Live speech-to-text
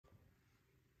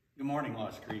Good morning,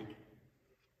 Lost Creek.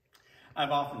 I've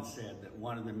often said that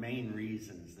one of the main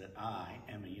reasons that I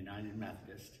am a United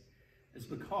Methodist is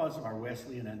because of our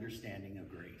Wesleyan understanding of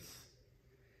grace.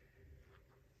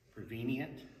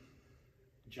 Prevenient,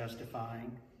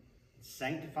 justifying,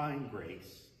 sanctifying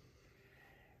grace,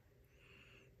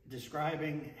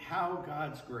 describing how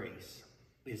God's grace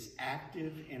is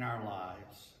active in our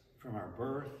lives from our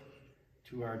birth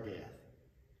to our death,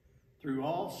 through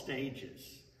all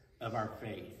stages of our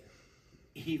faith,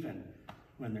 even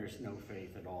when there's no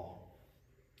faith at all.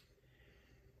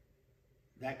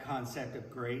 That concept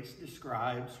of grace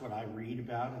describes what I read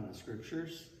about in the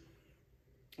scriptures,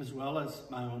 as well as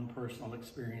my own personal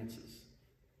experiences.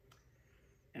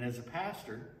 And as a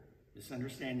pastor, this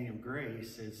understanding of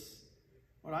grace is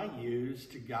what I use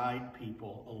to guide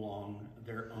people along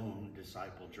their own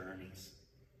disciple journeys.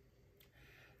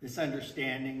 This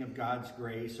understanding of God's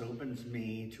grace opens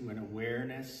me to an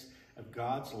awareness of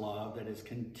God's love that is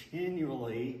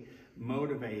continually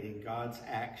motivating God's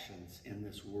actions in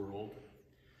this world.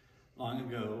 Long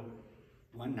ago,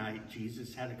 one night,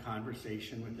 Jesus had a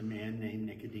conversation with a man named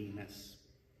Nicodemus.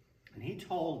 And he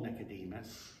told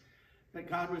Nicodemus that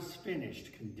God was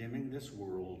finished condemning this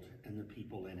world and the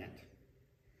people in it.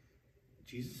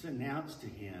 Jesus announced to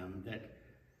him that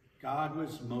God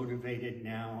was motivated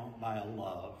now by a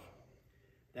love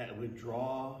that would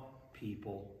draw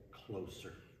people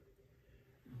closer,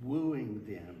 wooing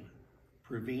them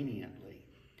preveniently,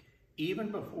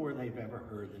 even before they've ever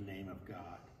heard the name of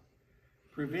God,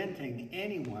 preventing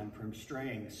anyone from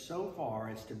straying so far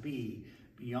as to be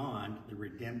beyond the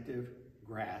redemptive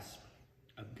grasp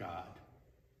of God.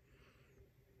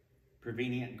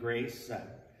 Prevenient grace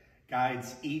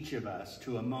guides each of us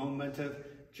to a moment of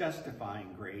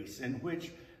justifying grace in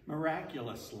which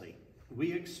miraculously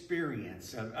we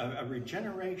experience a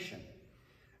regeneration.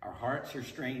 Our hearts are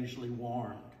strangely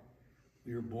warmed.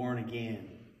 We are born again.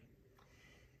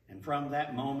 And from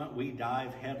that moment, we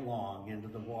dive headlong into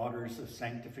the waters of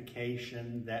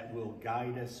sanctification that will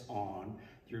guide us on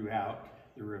throughout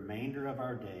the remainder of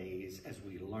our days as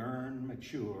we learn,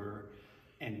 mature,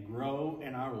 and grow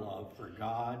in our love for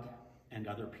God and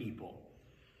other people,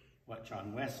 what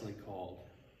John Wesley called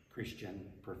Christian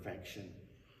perfection.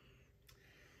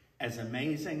 As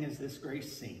amazing as this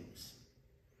grace seems,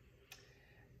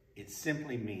 it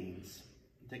simply means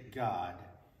that God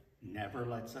never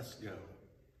lets us go.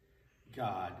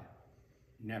 God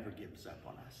never gives up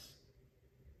on us.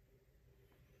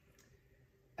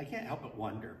 I can't help but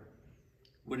wonder,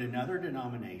 would another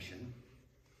denomination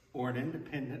or an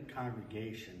independent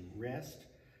congregation rest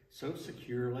so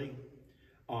securely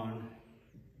on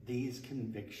these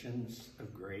convictions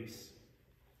of grace?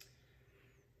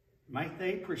 Might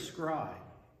they prescribe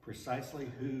precisely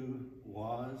who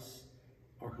was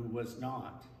or who was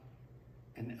not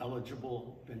an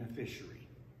eligible beneficiary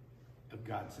of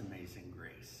God's amazing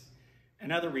grace?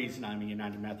 Another reason I'm a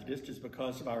United Methodist is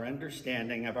because of our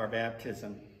understanding of our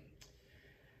baptism.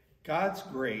 God's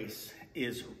grace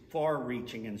is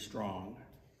far-reaching and strong,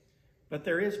 but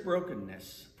there is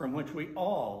brokenness from which we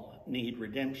all need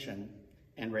redemption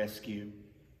and rescue.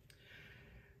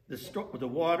 The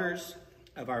waters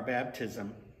of our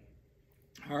baptism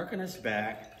hearken us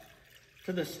back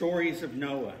to the stories of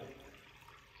Noah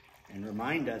and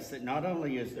remind us that not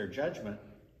only is there judgment,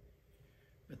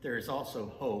 but there is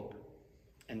also hope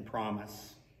and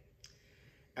promise.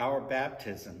 Our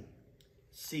baptism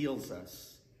seals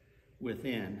us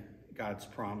within God's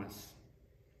promise.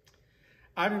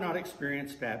 I do not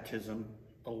experience baptism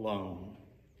alone.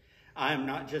 I am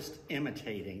not just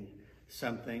imitating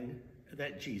something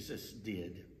that Jesus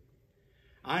did.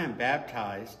 I am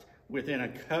baptized within a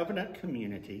covenant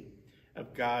community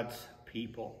of God's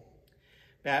people.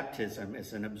 Baptism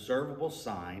is an observable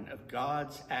sign of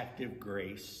God's active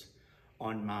grace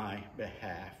on my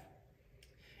behalf.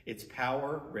 Its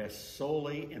power rests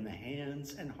solely in the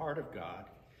hands and heart of God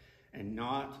and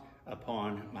not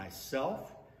upon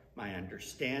myself, my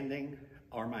understanding,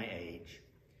 or my age.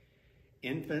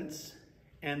 Infants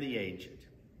and the aged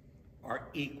are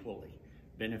equally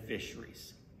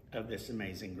beneficiaries of this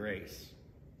amazing grace.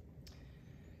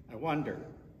 I wonder,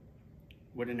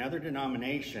 would another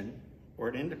denomination or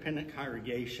an independent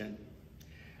congregation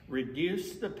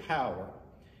reduce the power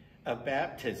of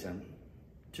baptism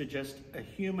to just a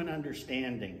human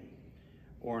understanding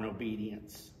or an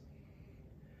obedience?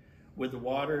 Would the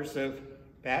waters of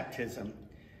baptism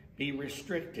be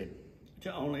restricted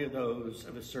to only those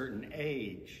of a certain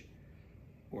age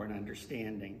or an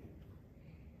understanding?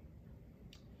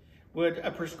 Would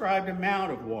a prescribed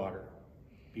amount of water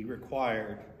be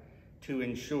required to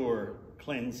ensure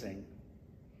cleansing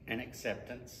and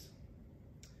acceptance?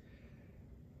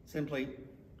 Simply,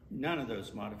 none of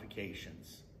those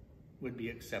modifications would be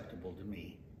acceptable to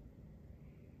me.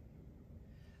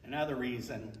 Another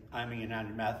reason I'm a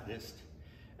United Methodist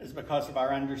is because of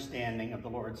our understanding of the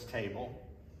Lord's table,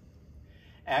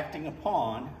 acting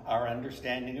upon our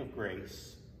understanding of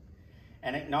grace,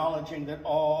 and acknowledging that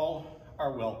all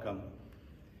are welcome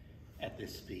at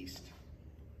this feast.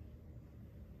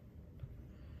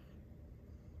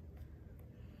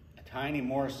 A tiny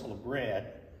morsel of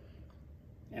bread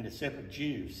and a sip of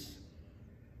juice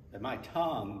that my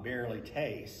tongue barely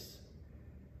tastes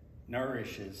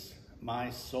nourishes my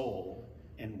soul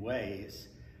in ways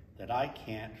that I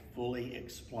can't fully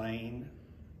explain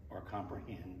or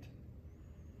comprehend.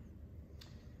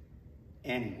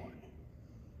 Anyone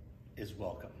is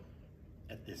welcome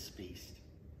at this feast.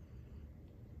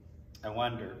 I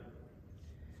wonder,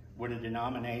 would a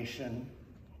denomination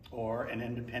or an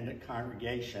independent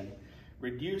congregation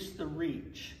reduce the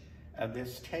reach of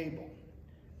this table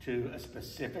to a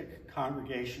specific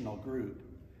congregational group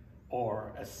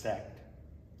or a sect?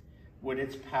 Would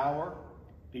its power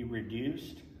be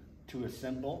reduced to a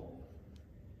symbol?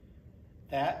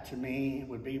 That, to me,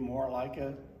 would be more like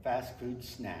a fast food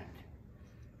snack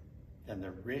than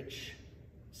the rich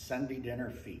Sunday dinner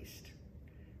feast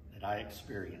that I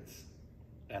experience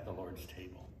at the Lord's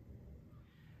table.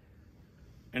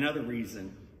 Another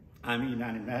reason I'm a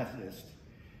United Methodist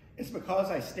is because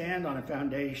I stand on a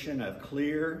foundation of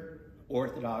clear,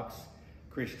 orthodox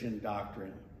Christian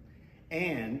doctrine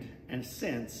and a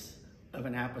sense of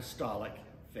an apostolic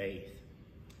faith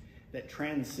that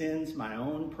transcends my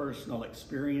own personal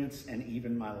experience and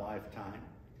even my lifetime.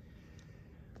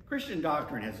 Christian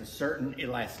doctrine has a certain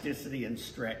elasticity and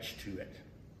stretch to it.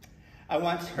 I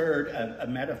once heard a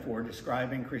metaphor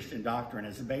describing Christian doctrine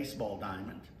as a baseball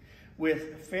diamond,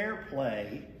 with fair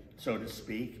play, so to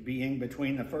speak, being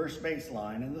between the first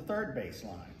baseline and the third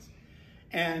baselines,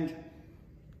 and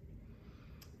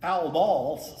foul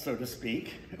balls, so to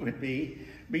speak, would be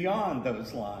beyond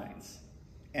those lines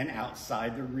and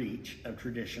outside the reach of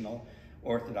traditional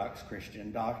Orthodox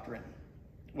Christian doctrine.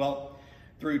 Well,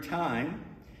 through time,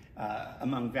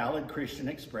 among valid Christian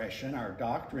expression, our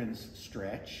doctrines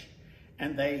stretch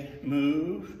and they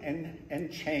move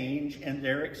and change in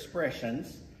their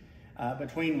expressions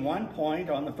between one point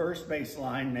on the first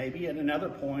baseline, maybe, and another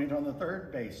point on the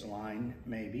third baseline,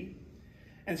 maybe.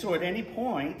 And so at any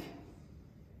point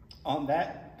on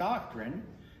that doctrine,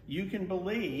 you can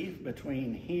believe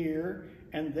between here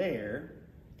and there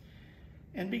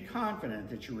and be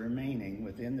confident that you're remaining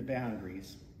within the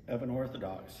boundaries of an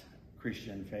Orthodox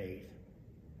Christian faith.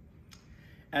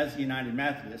 As a United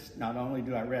Methodist, not only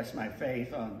do I rest my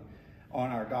faith on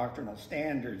our doctrinal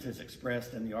standards as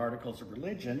expressed in the Articles of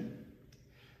Religion,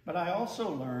 but I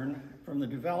also learn from the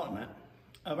development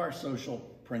of our social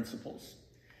principles.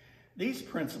 These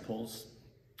principles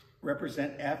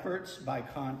represent efforts by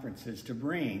conferences to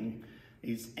bring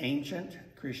these ancient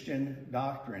Christian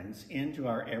doctrines into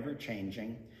our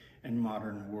ever-changing and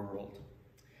modern world.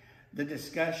 The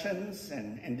discussions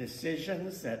and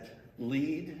decisions that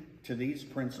lead to these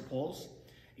principles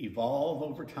evolve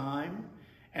over time,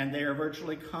 and they are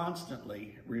virtually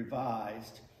constantly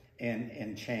revised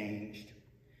and changed.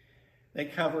 They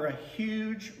cover a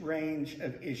huge range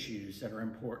of issues that are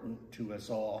important to us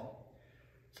all,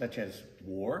 such as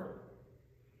war,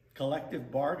 collective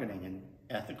bargaining and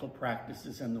ethical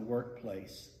practices in the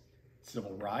workplace,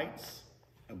 civil rights,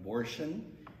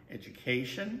 abortion,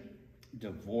 education,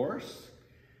 divorce,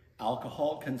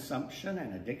 alcohol consumption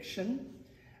and addiction,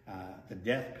 the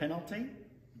death penalty,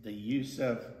 the use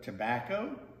of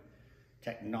tobacco,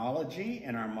 technology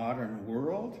in our modern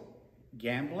world,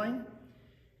 gambling,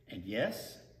 and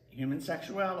yes, human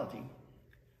sexuality,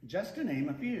 just to name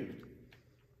a few.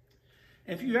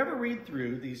 If you ever read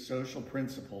through these social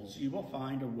principles, you will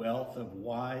find a wealth of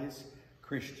wise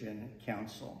Christian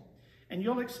counsel, and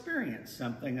you'll experience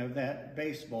something of that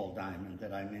baseball diamond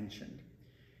that I mentioned.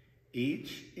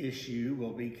 Each issue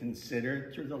will be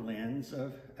considered through the lens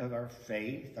of our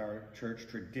faith, our church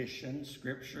tradition,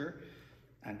 scripture,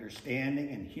 understanding,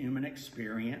 and human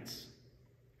experience.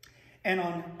 And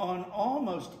on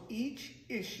almost each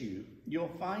issue,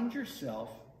 you'll find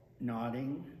yourself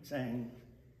nodding, saying,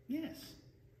 yes,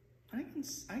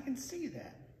 I can see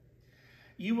that.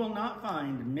 You will not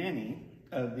find many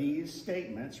of these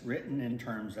statements written in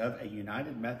terms of a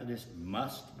United Methodist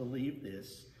must believe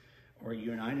this, or a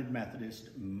United Methodist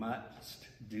must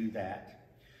do that.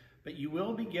 But you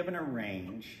will be given a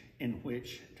range in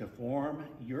which to form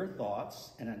your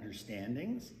thoughts and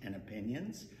understandings and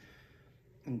opinions,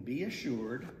 and be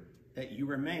assured that you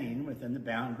remain within the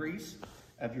boundaries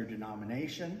of your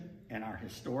denomination and our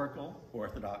historical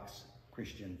Orthodox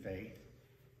Christian faith.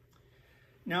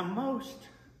 Now, most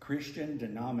Christian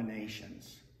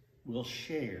denominations will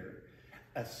share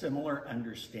a similar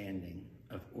understanding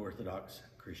of Orthodox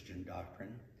Christian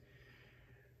doctrine.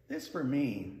 This, for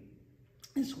me,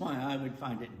 is why I would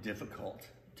find it difficult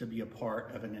to be a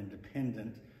part of an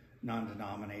independent,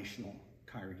 non-denominational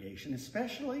congregation,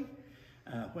 especially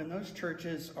when those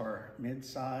churches are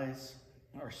mid-size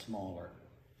or smaller.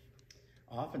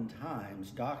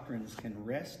 Oftentimes, doctrines can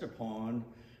rest upon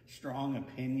strong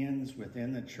opinions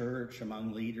within the church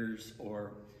among leaders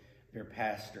or their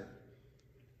pastor.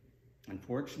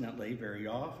 Unfortunately, very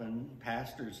often,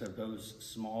 pastors of those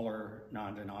smaller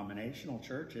non-denominational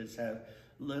churches have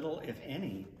little, if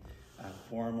any,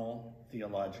 formal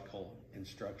theological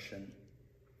instruction.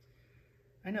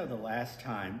 I know the last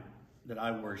time that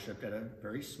I worshiped at a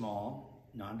very small,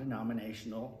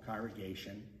 non-denominational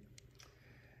congregation,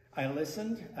 I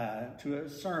listened to a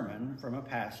sermon from a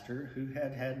pastor who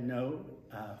had had no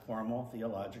formal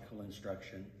theological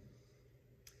instruction.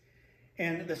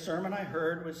 And the sermon I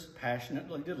heard was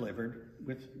passionately delivered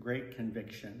with great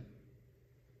conviction.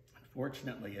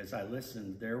 Unfortunately, as I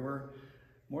listened, there were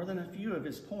more than a few of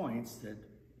his points that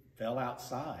fell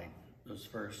outside those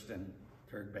first and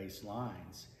third base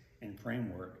lines and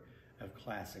framework of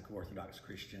classic Orthodox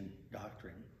Christian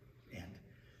doctrine, and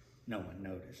no one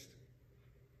noticed.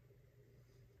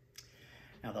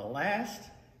 Now, the last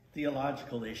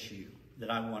theological issue that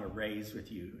I want to raise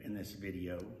with you in this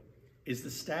video is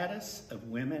the status of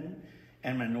women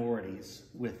and minorities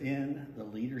within the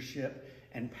leadership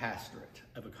and pastorate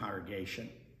of a congregation.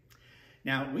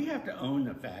 Now, we have to own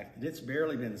the fact that it's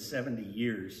barely been 70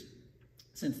 years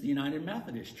since the United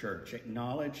Methodist Church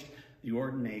acknowledged the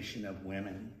ordination of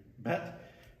women, but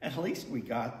at least we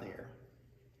got there.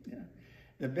 Yeah.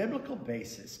 The biblical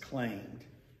basis claimed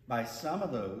by some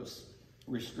of those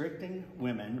restricting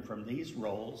women from these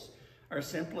roles are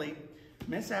simply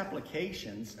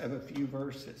misapplications of a few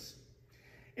verses.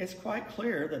 It's quite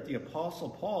clear that the Apostle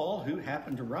Paul, who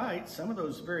happened to write some of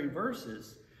those very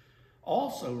verses,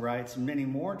 also writes many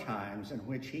more times in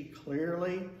which he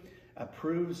clearly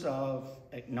approves of,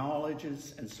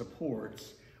 acknowledges, and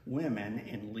supports women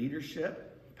in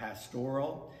leadership,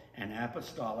 pastoral, and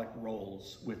apostolic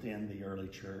roles within the early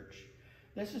church.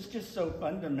 This is just so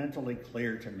fundamentally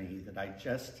clear to me that I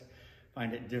just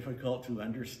find it difficult to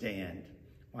understand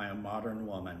why a modern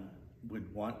woman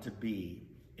would want to be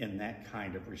in that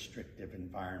kind of restrictive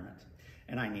environment.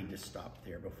 And I need to stop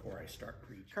there before I start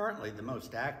preaching. Currently, the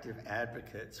most active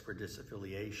advocates for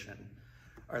disaffiliation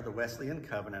are the Wesleyan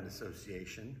Covenant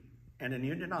Association and a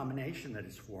new denomination that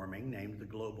is forming named the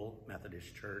Global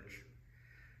Methodist Church.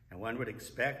 And one would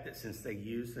expect that since they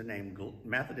use the name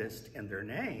Methodist in their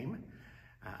name,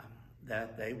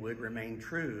 that they would remain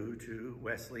true to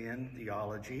Wesleyan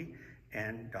theology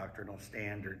and doctrinal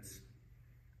standards.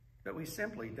 But we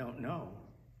simply don't know.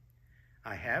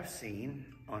 I have seen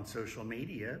on social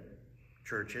media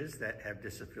churches that have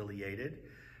disaffiliated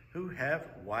who have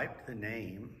wiped the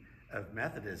name of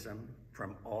Methodism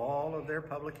from all of their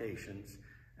publications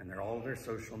and all of their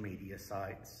social media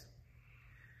sites.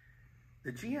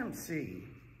 The GMC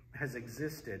has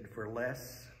existed for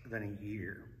less than a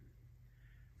year.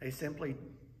 They simply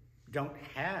don't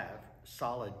have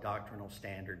solid doctrinal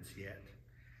standards yet.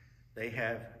 They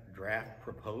have draft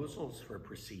proposals for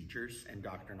procedures and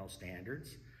doctrinal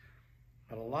standards,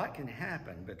 but a lot can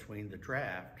happen between the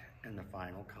draft and the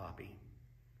final copy.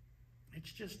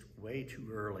 It's just way too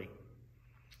early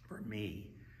for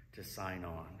me to sign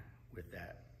on with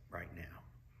that right now.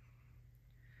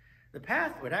 The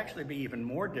path would actually be even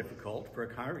more difficult for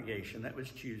a congregation that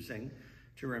was choosing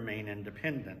to remain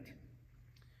independent.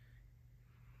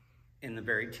 In the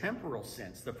very temporal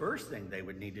sense, the first thing they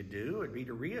would need to do would be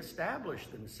to reestablish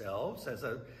themselves as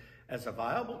a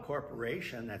viable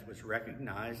corporation that was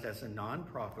recognized as a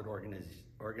nonprofit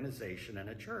organization and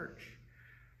a church.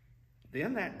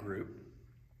 Then that group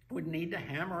would need to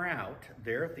hammer out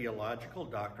their theological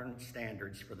doctrine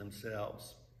standards for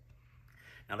themselves.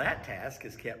 Now that task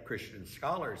has kept Christian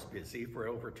scholars busy for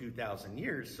over 2,000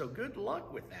 years, so good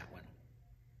luck with that one.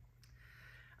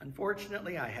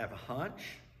 Unfortunately, I have a hunch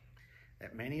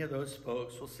that many of those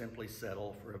folks will simply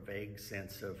settle for a vague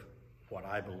sense of what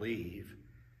I believe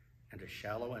and a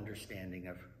shallow understanding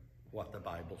of what the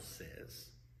Bible says.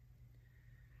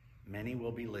 Many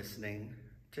will be listening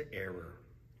to error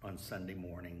on Sunday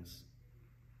mornings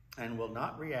and will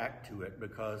not react to it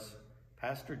because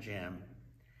Pastor Jim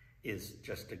is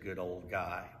just a good old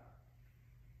guy.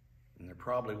 And there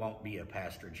probably won't be a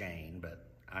Pastor Jane,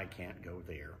 but I can't go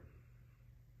there.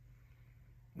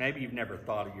 Maybe you've never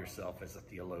thought of yourself as a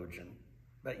theologian,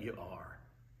 but you are.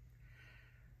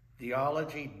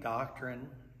 Theology, doctrine,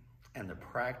 and the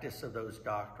practice of those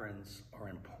doctrines are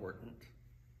important.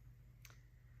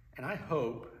 And I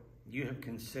hope you have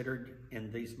considered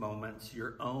in these moments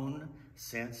your own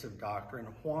sense of doctrine,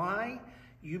 why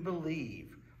you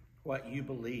believe what you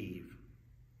believe.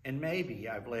 And maybe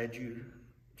I've led you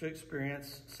to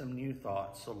experience some new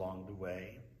thoughts along the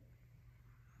way.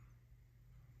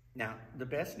 Now, the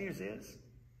best news is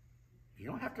you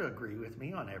don't have to agree with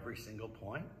me on every single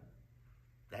point.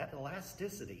 That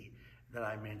elasticity that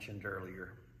I mentioned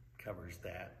earlier covers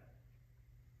that.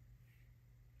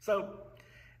 So,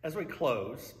 as we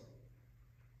close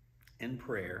in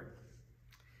prayer,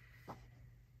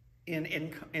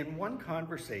 in one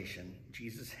conversation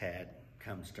Jesus had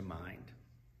comes to mind.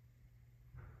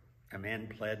 A man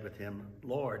pled with him,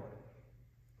 "Lord,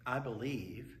 I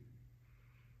believe,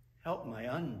 help my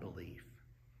unbelief."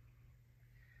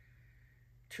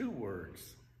 Two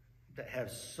words that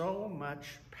have so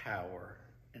much power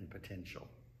and potential.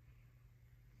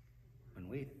 When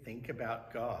we think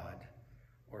about God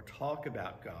or talk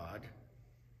about God,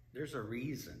 there's a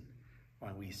reason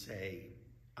why we say,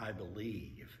 "I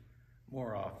believe,"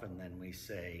 more often than we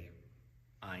say,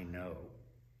 "I know."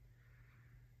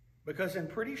 Because in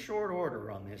pretty short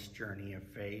order on this journey of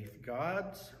faith,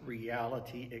 God's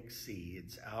reality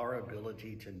exceeds our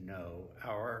ability to know,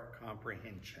 our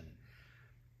comprehension,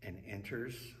 and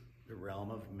enters the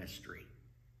realm of mystery.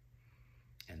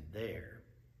 And there,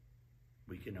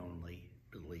 we can only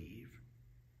believe.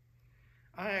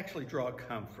 I actually draw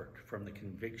comfort from the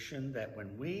conviction that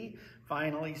when we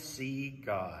finally see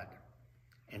God,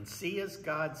 and see as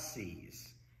God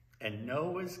sees, and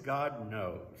know as God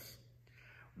knows,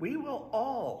 we will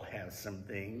all have some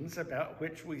things about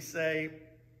which we say,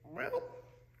 "Well,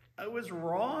 I was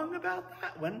wrong about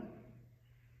that one."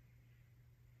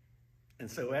 And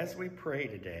so as we pray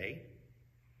today,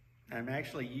 I'm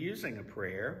actually using a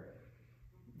prayer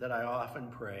that I often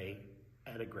pray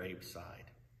at a graveside.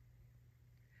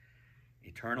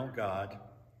 Eternal God,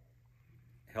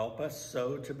 help us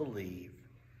so to believe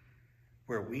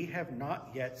where we have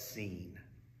not yet seen,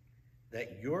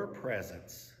 that your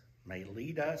presence may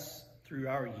lead us through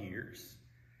our years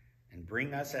and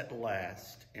bring us at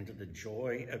last into the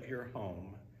joy of your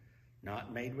home,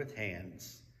 not made with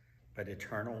hands, but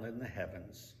eternal in the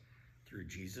heavens, through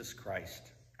Jesus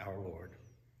Christ our Lord.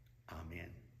 Amen.